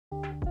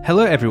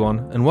Hello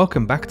everyone and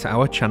welcome back to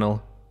our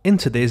channel. In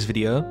today's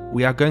video,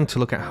 we are going to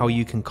look at how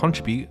you can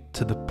contribute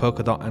to the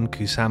Polkadot and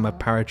Kusama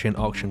Parachain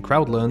auction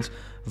crowdloans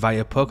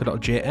via Polkadot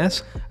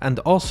JS and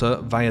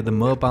also via the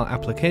mobile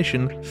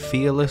application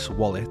Fearless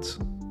Wallet.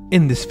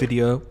 In this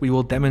video, we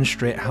will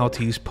demonstrate how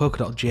to use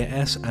Polkadot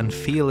JS and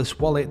Fearless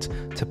Wallet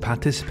to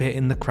participate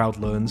in the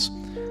crowdloans.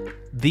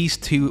 These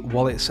two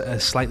wallets are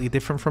slightly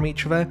different from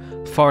each other.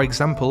 For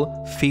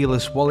example,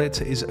 Fearless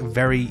Wallet is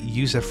very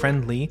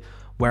user-friendly,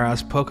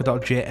 whereas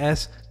Polkadot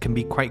JS can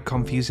be quite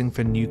confusing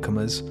for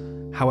newcomers.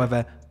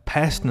 However,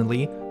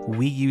 personally,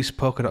 we use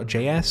Polkadot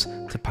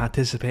JS to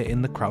participate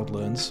in the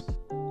crowdloans.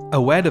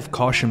 A word of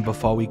caution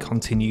before we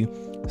continue: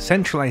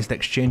 centralized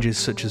exchanges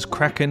such as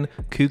Kraken,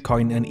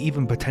 KuCoin and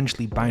even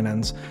potentially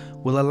Binance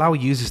will allow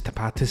users to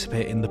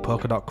participate in the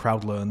Polkadot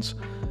crowdloans.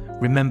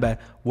 Remember,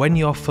 when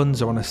your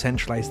funds are on a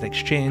centralized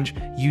exchange,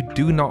 you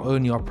do not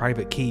own your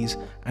private keys,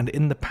 and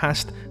in the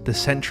past, the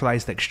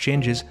centralized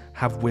exchanges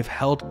have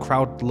withheld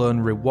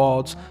crowdloan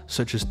rewards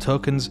such as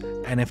tokens,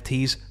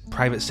 NFTs,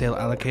 private sale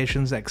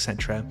allocations,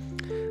 etc.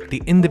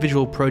 The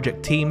individual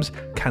project teams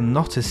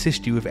cannot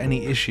assist you with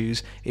any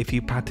issues if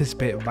you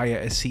participate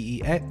via a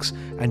CEX,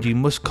 and you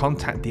must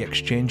contact the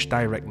exchange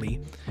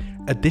directly.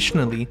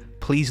 Additionally,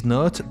 please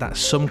note that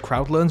some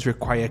crowdloans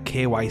require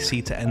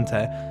KYC to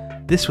enter.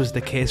 This was the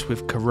case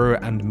with Karura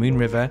and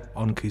Moonriver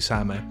on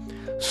Kusama,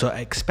 so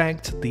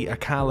expect the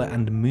Akala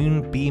and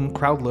Moonbeam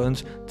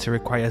crowdloans to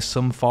require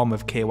some form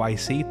of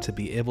KYC to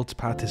be able to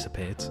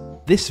participate.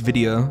 This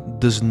video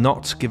does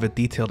not give a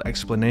detailed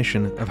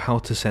explanation of how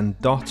to send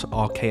DOT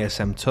or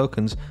KSM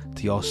tokens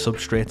to your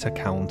Substrate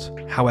account.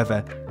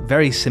 However,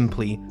 very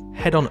simply,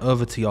 head on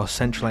over to your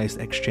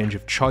centralized exchange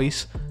of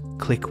choice,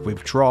 click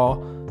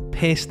Withdraw,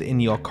 paste in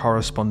your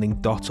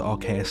corresponding DOT or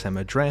KSM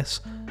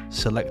address,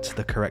 select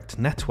the correct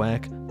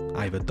network,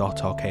 either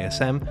DOT or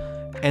KSM,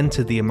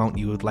 enter the amount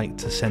you would like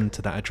to send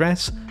to that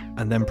address,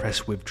 and then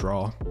press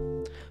withdraw.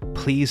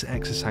 Please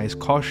exercise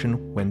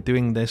caution when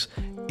doing this.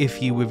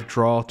 If you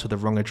withdraw to the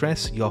wrong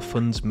address, your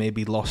funds may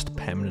be lost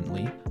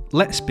permanently.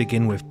 Let's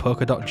begin with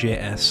Polkadot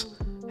JS.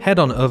 Head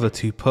on over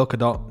to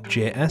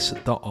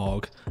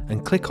polkadotjs.org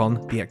and click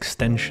on the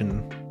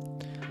extension.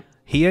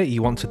 Here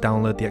you want to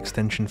download the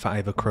extension for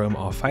either Chrome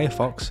or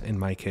Firefox, in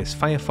my case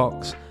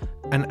Firefox,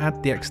 and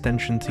add the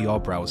extension to your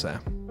browser.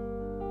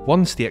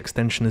 Once the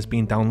extension has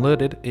been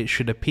downloaded, it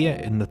should appear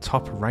in the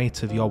top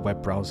right of your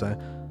web browser.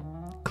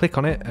 Click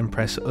on it and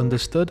press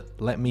Understood,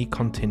 let me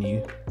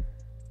continue.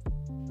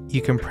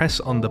 You can press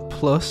on the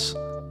plus,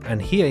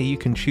 and here you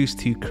can choose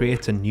to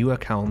create a new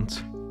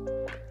account.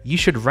 You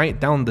should write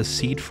down the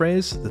seed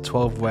phrase, the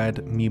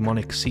 12-word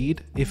mnemonic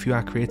seed, if you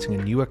are creating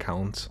a new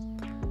account.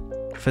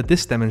 For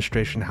this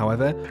demonstration,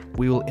 however,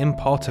 we will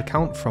import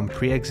account from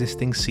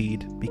pre-existing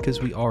seed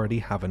because we already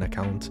have an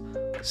account.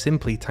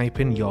 Simply type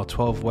in your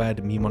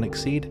 12-word mnemonic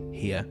seed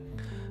here.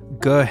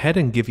 Go ahead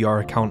and give your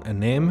account a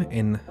name,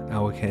 in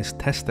our case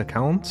test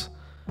account,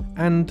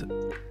 and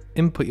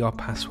input your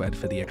password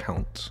for the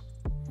account.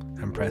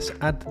 And press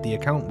add the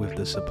account with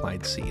the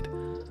supplied seed.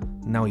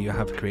 Now you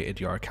have created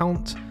your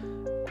account,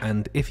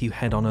 and if you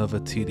head on over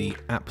to the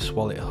apps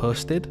wallet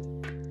hosted,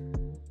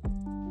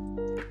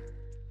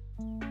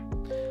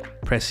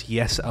 press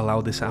yes, allow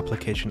this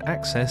application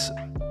access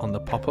on the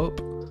pop-up.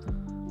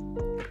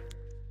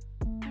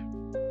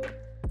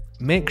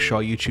 Make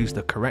sure you choose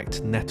the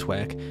correct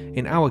network.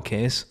 In our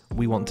case,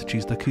 we want to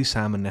choose the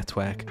Kusama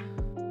network.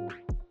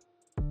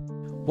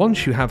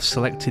 Once you have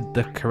selected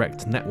the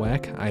correct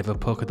network, either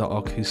Polkadot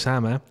or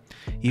Kusama,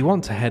 you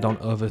want to head on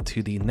over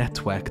to the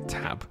Network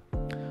tab.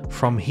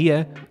 From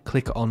here,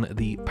 click on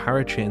the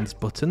Parachains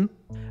button,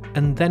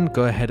 and then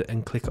go ahead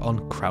and click on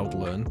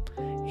Crowdloan.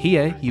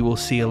 Here you will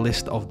see a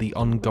list of the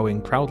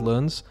ongoing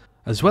crowdloans,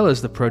 as well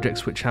as the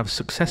projects which have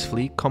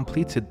successfully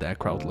completed their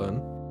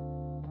crowdloan.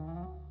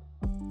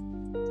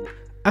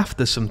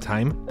 After some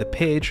time, the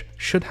page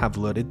should have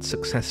loaded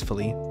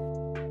successfully.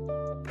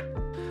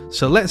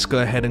 So let's go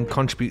ahead and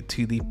contribute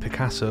to the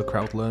Picasso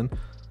crowdloan.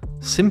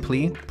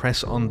 Simply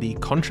press on the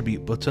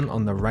Contribute button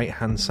on the right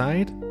hand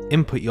side,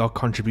 input your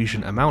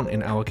contribution amount,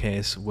 in our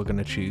case we're going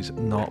to choose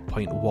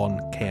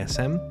 0.1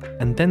 KSM,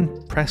 and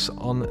then press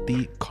on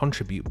the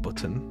Contribute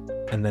button,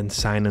 and then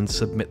sign and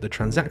submit the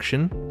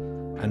transaction,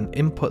 and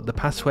input the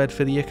password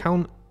for the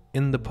account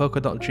in the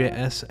Polkadot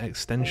JS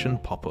extension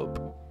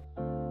pop-up.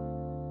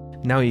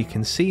 Now you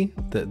can see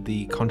that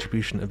the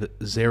contribution of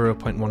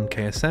 0.1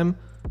 KSM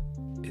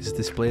is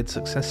displayed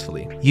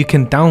successfully. You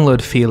can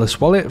download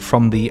Fearless Wallet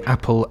from the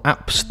Apple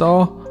App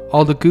Store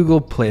or the Google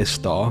Play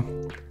Store.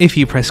 If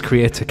you press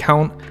Create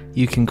Account,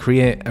 you can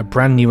create a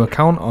brand new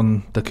account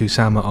on the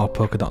Kusama or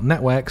Polkadot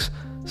networks.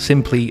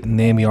 Simply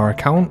name your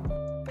account,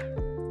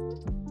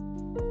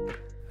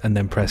 and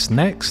then press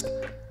Next,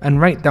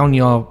 and write down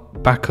your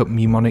backup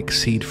mnemonic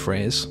seed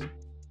phrase.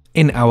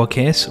 In our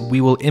case,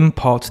 we will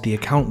import the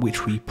account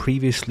which we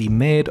previously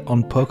made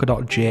on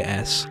Polkadot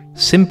JS.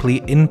 Simply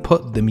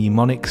input the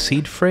mnemonic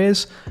seed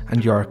phrase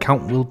and your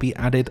account will be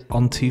added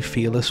onto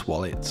Fearless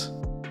Wallet.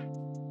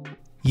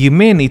 You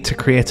may need to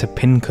create a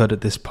PIN code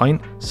at this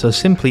point, so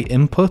simply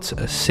input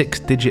a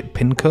 6-digit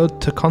PIN code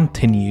to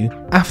continue.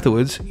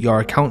 Afterwards, your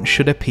account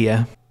should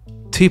appear.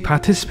 To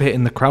participate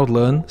in the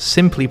Crowdloan,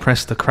 simply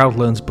press the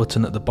Crowdloans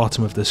button at the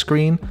bottom of the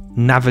screen,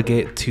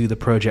 navigate to the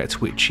project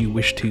which you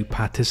wish to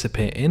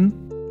participate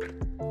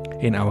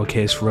in our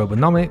case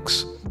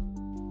Robonomics,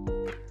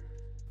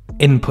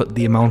 input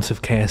the amount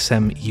of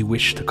KSM you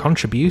wish to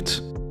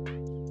contribute,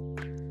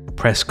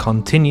 press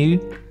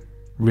continue,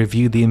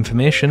 review the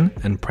information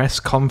and press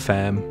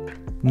confirm.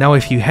 Now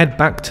if you head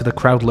back to the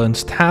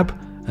Crowdloans tab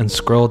and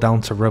scroll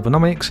down to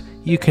Robonomics,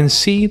 you can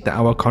see that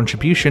our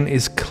contribution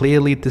is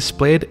clearly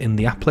displayed in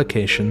the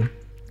application.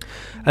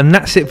 And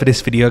that's it for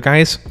this video,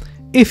 guys.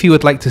 If you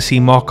would like to see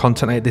more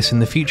content like this in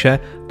the future,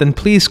 then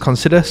please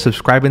consider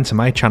subscribing to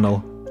my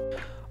channel.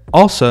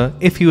 Also,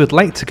 if you would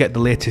like to get the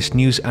latest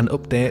news and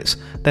updates,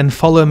 then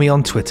follow me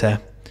on Twitter.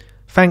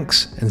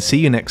 Thanks and see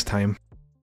you next time.